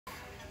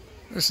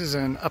This is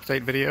an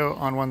update video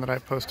on one that I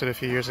posted a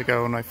few years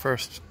ago when I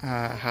first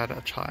had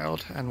a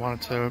child and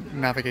wanted to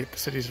navigate the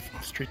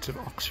streets of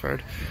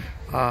Oxford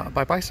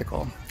by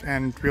bicycle,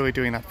 and really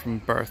doing that from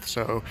birth.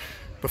 So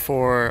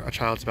before a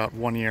child's about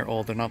 1 year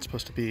old, they're not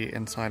supposed to be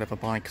inside of a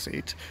bike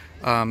seat.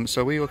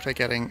 So we looked at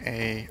getting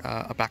a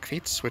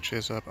Bakfiets, which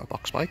is a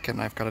box bike,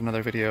 and I've got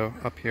another video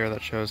up here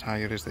that shows how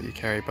it is that you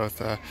carry both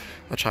a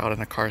child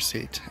in a car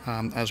seat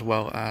as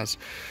well as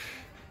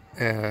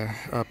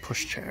a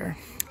pushchair.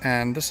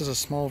 And this is a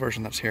small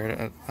version that's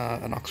here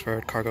at an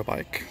Oxford cargo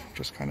bike,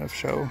 just kind of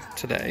show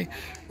today.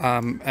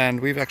 And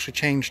we've actually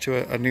changed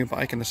to a new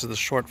bike, and this is the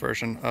short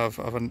version of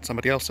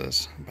somebody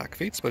else's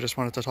Bakfiets, but I just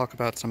wanted to talk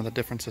about some of the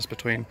differences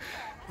between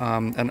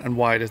and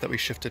why it is that we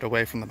shifted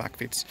away from the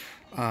Bakfiets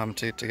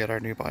to get our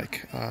new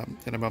bike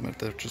in a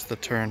moment, which is the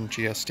Tern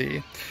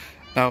GSD.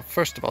 Now,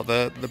 first of all,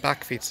 the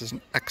Bakfiets is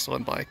an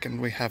excellent bike,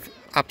 and we have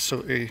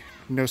absolutely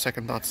no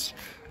second thoughts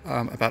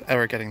about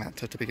ever getting that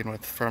to begin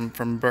with.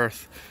 From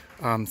birth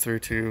through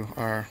to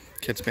our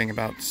kids being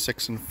about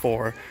 6 and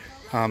 4,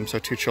 so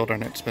 2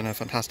 children, it's been a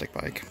fantastic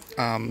bike.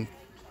 And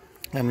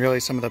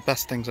really some of the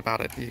best things about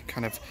it you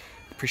kind of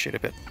appreciate a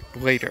bit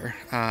later,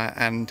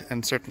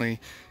 and certainly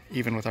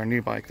even with our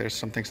new bike there's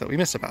some things that we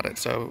miss about it.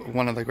 So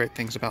one of the great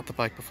things about the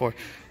bike before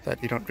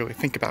that you don't really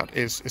think about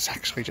is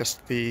actually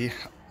just the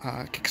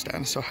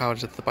kickstand. So how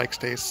is it the bike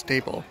stays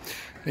stable?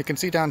 You can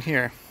see down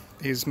here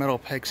these metal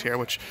pegs here,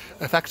 which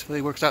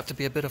effectively works out to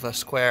be a bit of a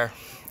square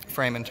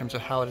frame in terms of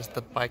how it is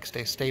the bike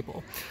stays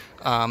stable.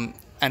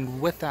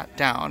 And with that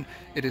down,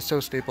 it is so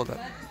stable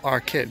that our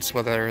kids,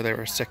 whether they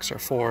were 6 or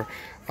 4,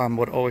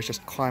 would always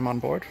just climb on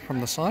board from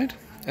the side,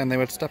 and they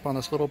would step on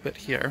this little bit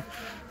here,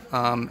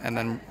 and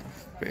then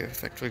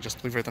effectively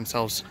just lever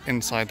themselves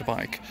inside the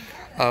bike,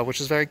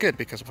 which is very good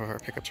because of our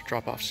pickups or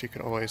drop-offs. You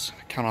could always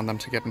count on them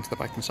to get into the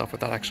bike themselves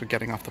without actually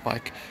getting off the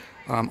bike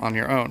on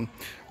your own.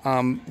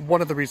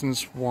 One of the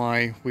reasons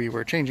why we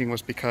were changing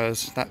was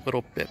because that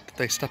little bit that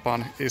they step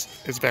on is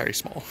very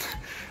small.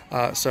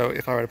 So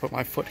if I were to put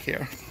my foot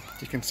here,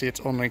 you can see it's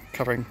only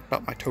covering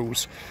about my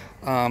toes.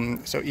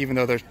 So even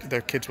though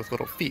they're kids with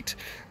little feet,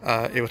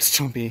 it would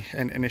still be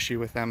an issue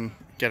with them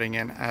getting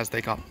in as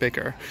they got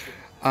bigger.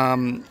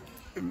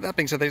 That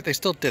being said, they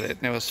still did it,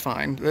 and it was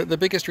fine. The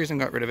biggest reason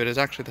we got rid of it is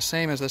actually the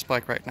same as this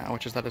bike right now,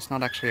 which is that it's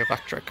not actually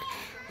electric.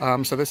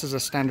 So this is a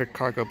standard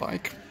cargo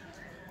bike.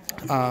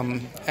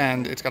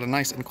 And it's got a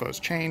nice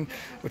enclosed chain,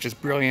 which is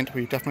brilliant.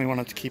 We definitely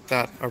wanted to keep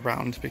that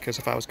around because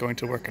if I was going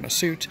to work in a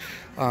suit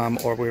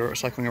or we were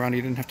cycling around,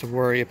 you didn't have to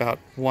worry about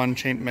 1,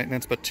 chain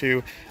maintenance, but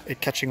 2, it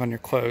catching on your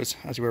clothes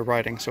as you were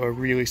riding. So a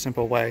really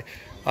simple way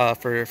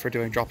for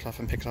doing drops off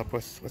and picks up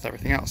with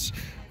everything else.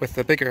 With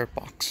the bigger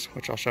box,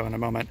 which I'll show in a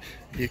moment,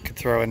 you could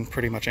throw in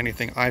pretty much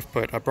anything. I've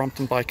put a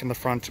Brompton bike in the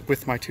front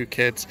with my 2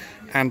 kids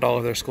and all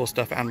of their school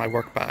stuff and my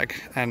work bag,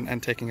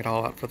 and taking it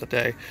all out for the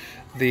day.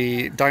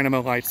 The dynamo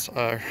lights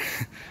are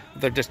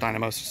they're just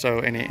dynamos, so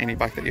any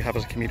bike that you have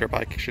as a commuter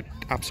bike should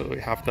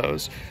absolutely have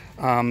those.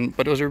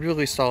 But it was a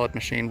really solid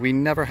machine. We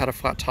never had a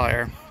flat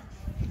tire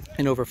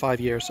in over 5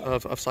 years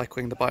of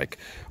cycling the bike.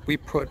 We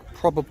put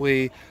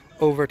probably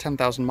over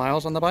 10,000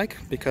 miles on the bike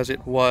because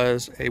it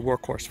was a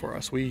workhorse for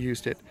us. We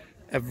used it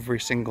every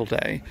single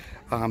day.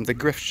 The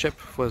grift ship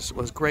was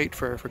great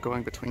for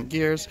going between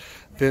gears.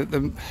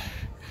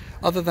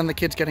 Other than the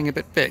kids getting a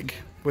bit big,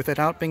 with it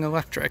out being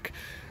electric,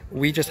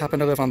 we just happen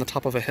to live on the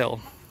top of a hill.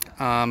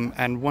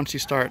 And once you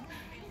start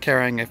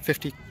carrying a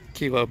 50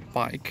 kilo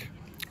bike,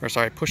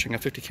 pushing a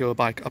 50 kilo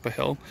bike up a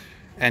hill,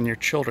 and your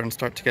children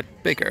start to get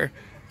bigger,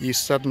 you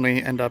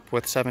suddenly end up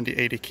with 70,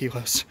 80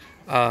 kilos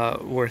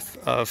worth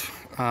of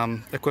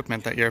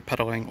equipment that you're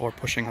pedaling or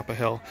pushing up a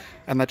hill,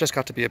 and that just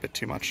got to be a bit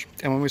too much.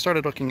 And when we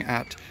started looking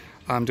at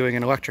doing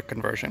an electric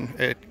conversion,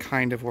 it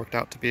kind of worked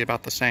out to be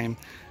about the same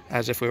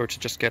as if we were to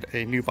just get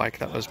a new bike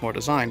that was more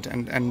designed,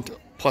 and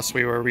plus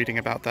we were reading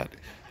about that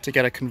to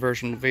get a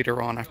conversion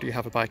later on after you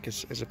have a bike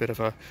is a bit of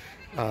a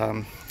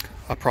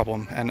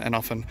problem, and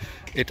often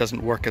it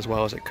doesn't work as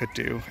well as it could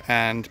do.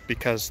 And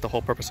because the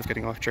whole purpose of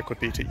getting electric would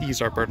be to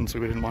ease our burdens,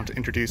 we didn't want to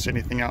introduce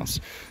anything else.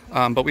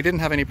 But we didn't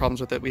have any problems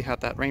with it. We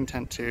had that rain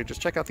tent too.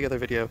 Just check out the other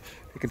video,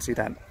 you can see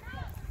that.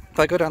 If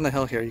I go down the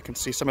hill here, you can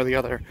see some of the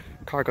other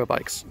cargo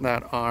bikes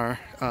that are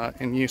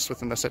in use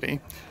within the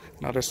city.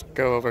 And I'll just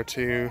go over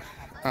to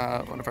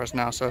one of ours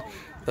now. So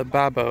the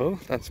Babo,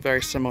 that's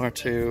very similar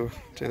to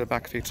the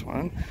Bakfiets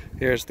one.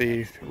 Here's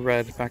the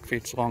red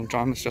Bakfiets Long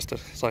John. It's just a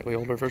slightly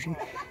older version,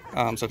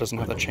 so it doesn't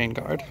have the chain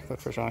guard, but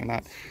for showing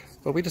that.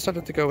 But we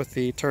decided to go with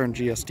the Tern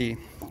GSD,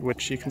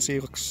 which you can see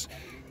looks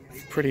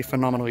pretty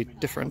phenomenally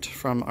different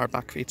from our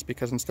Bakfiets,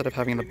 because instead of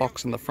having the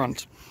box in the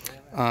front,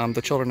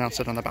 the children now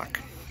sit on the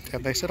back.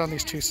 And they sit on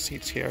these 2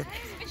 seats here,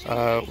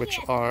 which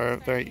are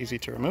very easy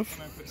to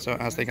remove. So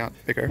as they got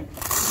bigger,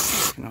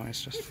 you can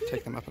always just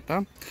take them up and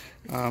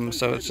down.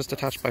 So it's just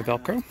attached by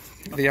Velcro.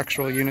 The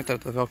actual unit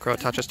that the Velcro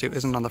attaches to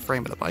isn't on the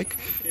frame of the bike,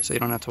 so you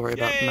don't have to worry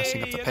about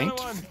messing up the paint.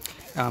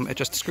 It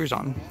just screws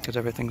on because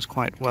everything's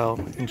quite well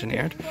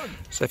engineered.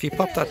 So if you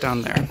pop that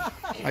down there,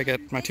 I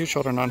get my 2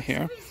 children on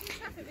here,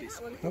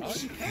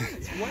 Oops.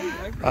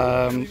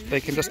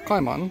 They can just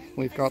climb on.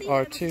 We've got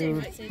our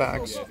 2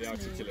 bags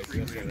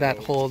that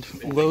hold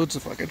loads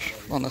of luggage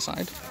on the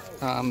side.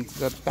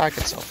 The bag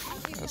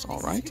itself is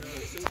alright.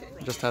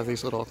 It just has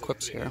these little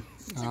clips here,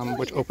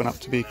 which open up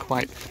to be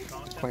quite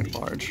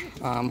large.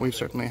 We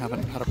certainly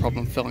haven't had a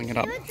problem filling it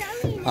up.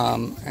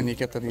 And you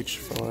get them each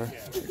for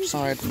each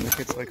side, and the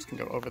kids' legs can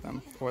go over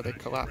them, or they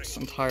collapse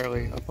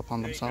entirely up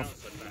upon themselves,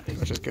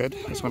 which is good.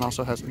 This one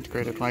also has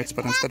integrated lights,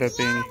 but instead of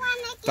being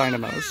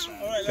dynamos,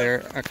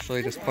 they're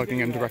actually just plugging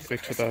in directly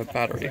to the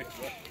battery.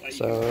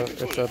 So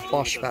it's a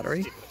Bosch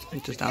battery,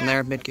 which is down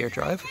there, mid-gear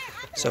drive.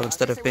 So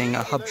instead of being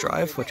a hub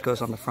drive, which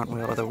goes on the front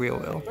wheel or the rear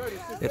wheel,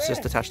 it's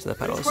just attached to the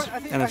pedals.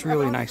 And it's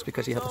really nice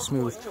because you have a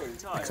smooth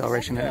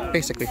acceleration, and it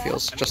basically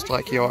feels just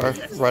like you're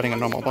riding a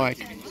normal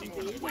bike.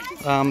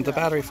 The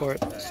battery for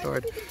it is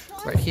stored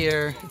right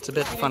here. It's a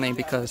bit funny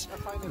because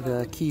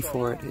the key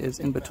for it is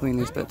in between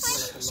these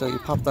bits. So you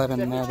pop that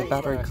in there, the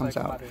battery comes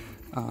out,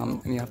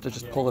 and you have to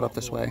just pull it up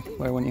this way,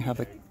 where when you have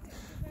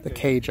the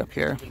cage up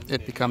here,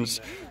 it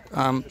becomes,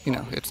 you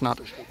know, it's not...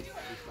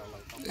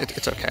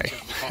 It's okay.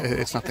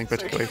 It's nothing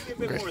particularly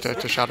great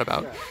to shout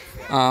about.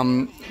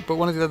 But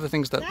one of the other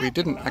things that we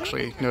didn't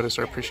actually notice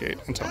or appreciate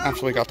until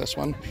after we got this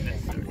one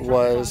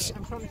was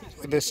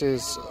this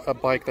is a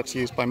bike that's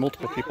used by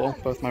multiple people,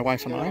 both my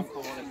wife and I.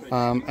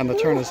 And the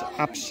Tern is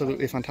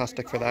absolutely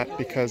fantastic for that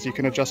because you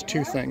can adjust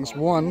 2 things.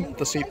 One,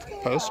 the seat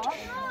post.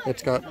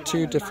 It's got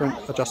 2 different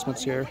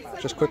adjustments here,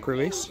 just quick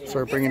release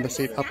for bringing the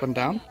seat up and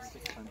down.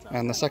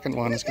 And the second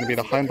one is going to be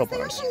the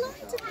handlebars.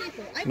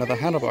 Now the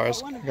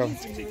handlebars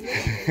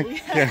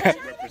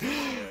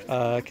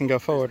can go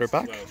forward or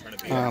back,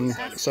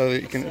 so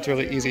that it's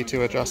really easy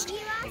to adjust.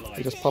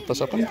 You just pop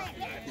this open,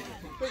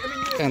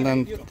 and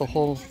then the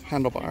whole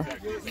handlebar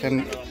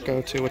can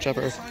go to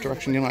whichever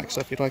direction you like.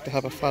 So if you'd like to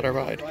have a flatter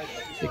ride,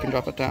 you can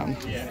drop it down,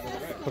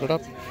 put it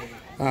up,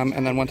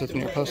 and then once it's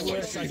in your post,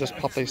 you just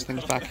pop these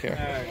things back here.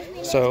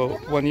 So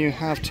when you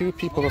have 2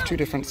 people of 2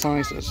 different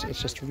sizes,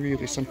 it's just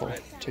really simple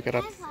to get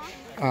up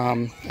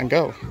and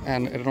go,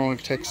 and it only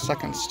takes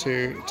seconds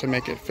to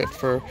make it fit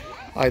for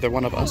either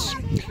one of us.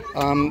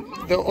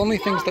 The only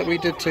things that we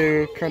did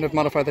to kind of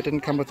modify that didn't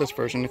come with this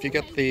version, if you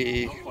get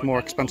the more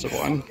expensive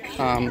one,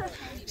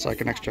 it's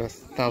like an extra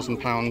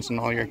 £1,000, and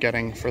all you're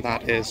getting for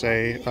that is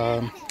a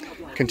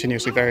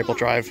continuously variable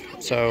drive.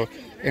 So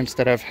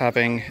instead of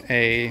having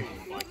a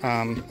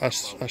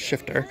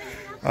shifter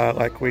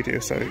like we do,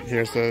 so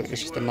here's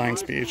it's just a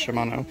 9-speed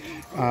Shimano,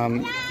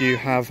 you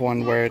have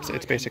one where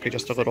it's basically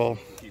just a little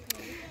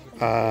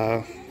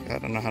I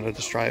don't know how to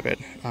describe it.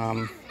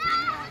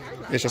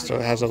 It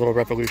has a little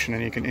revolution,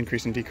 and you can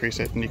increase and decrease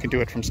it, and you can do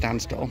it from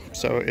standstill.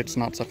 So it's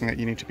not something that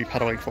you need to be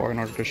pedaling for in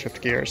order to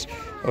shift gears,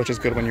 which is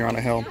good when you're on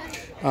a hill.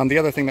 The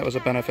other thing that was a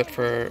benefit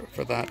for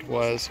that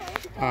was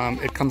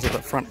it comes with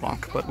a front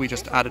lock, but we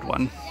just added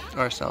one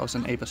ourselves,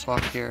 an Avis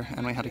lock here,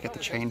 and we had to get the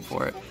chain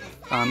for it.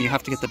 You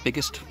have to get the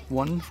biggest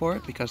one for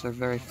it because they're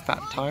very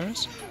fat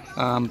tires,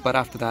 but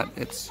after that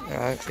it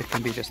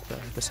can be just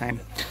the same.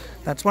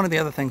 That's one of the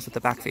other things with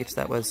the Bakfiets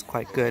that was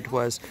quite good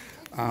was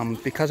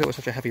because it was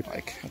such a heavy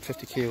bike at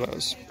 50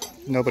 kilos,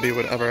 nobody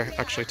would ever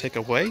actually take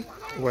away,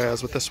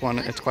 whereas with this one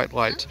it's quite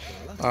light.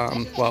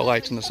 Well,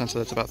 light in the sense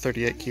that it's about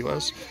 38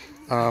 kilos.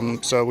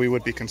 So we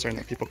would be concerned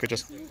that people could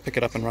just pick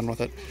it up and run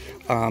with it.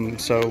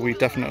 So we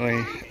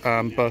definitely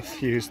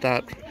both use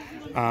that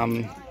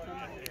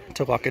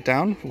to lock it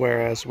down,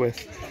 whereas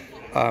with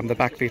the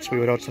Bakfiets we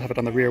would also have it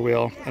on the rear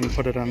wheel and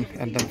put it on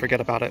and then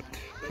forget about it.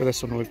 For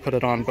this one we'd put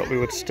it on, but we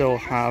would still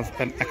have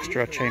an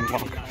extra chain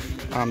lock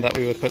that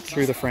we would put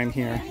through the frame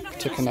here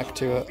to connect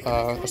to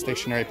a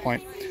stationary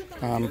point,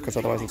 because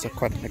otherwise it's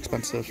quite an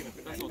expensive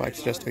bike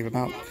to just leave them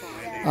out.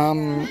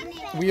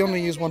 We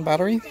only use 1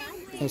 battery.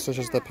 This is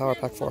just the Power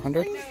Pack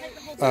 400,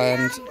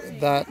 and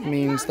that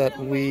means that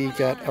we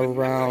get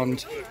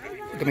around,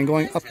 I mean,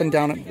 going up and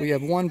down, we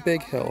have 1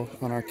 big hill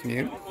on our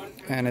commute,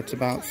 and it's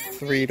about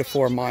 3 to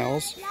 4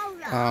 miles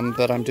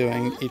that I'm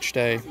doing each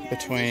day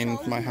between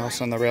my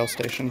house and the rail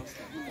station,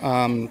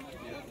 and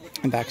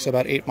back, so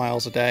about 8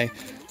 miles a day.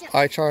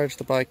 I charge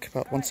the bike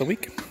about once a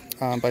week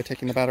by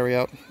taking the battery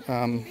out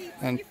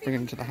and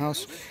bringing it to the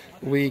house.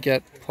 We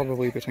get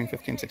probably between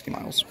 50 and 60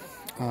 miles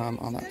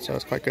on that, so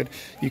it's quite good.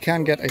 You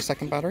can get a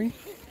second battery,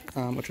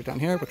 which are down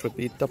here, which would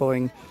be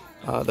doubling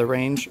the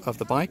range of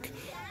the bike,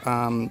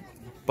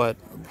 but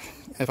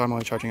if I'm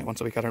only charging it once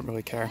a week, I don't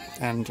really care,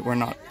 and we're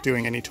not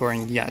doing any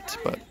touring yet,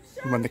 but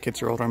when the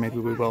kids are older maybe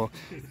we will,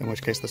 in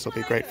which case this will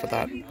be great for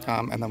that.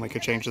 And then we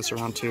could change this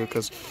around too,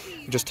 because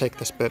you just take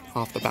this bit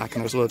off the back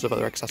and there's loads of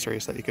other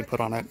accessories that you can put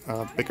on it,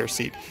 a bigger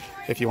seat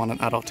if you want an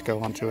adult to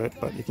go onto it,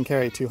 but you can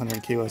carry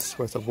 200 kilos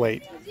worth of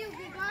weight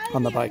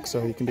on the bike,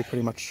 so you can do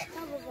pretty much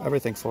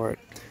everything for it.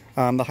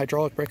 The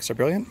hydraulic brakes are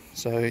brilliant,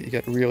 so you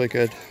get really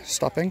good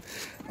stopping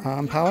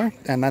power,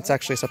 and that's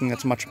actually something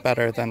that's much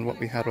better than what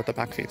we had with the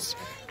Bakfiets.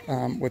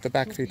 With the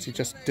Bakfiets you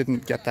just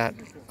didn't get that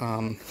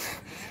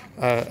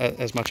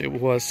as much. It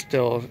was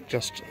still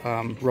just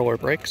roller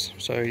brakes,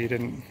 so you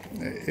didn't.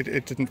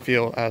 It didn't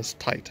feel as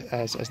tight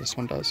as this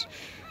one does.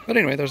 But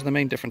anyway, those are the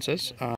main differences.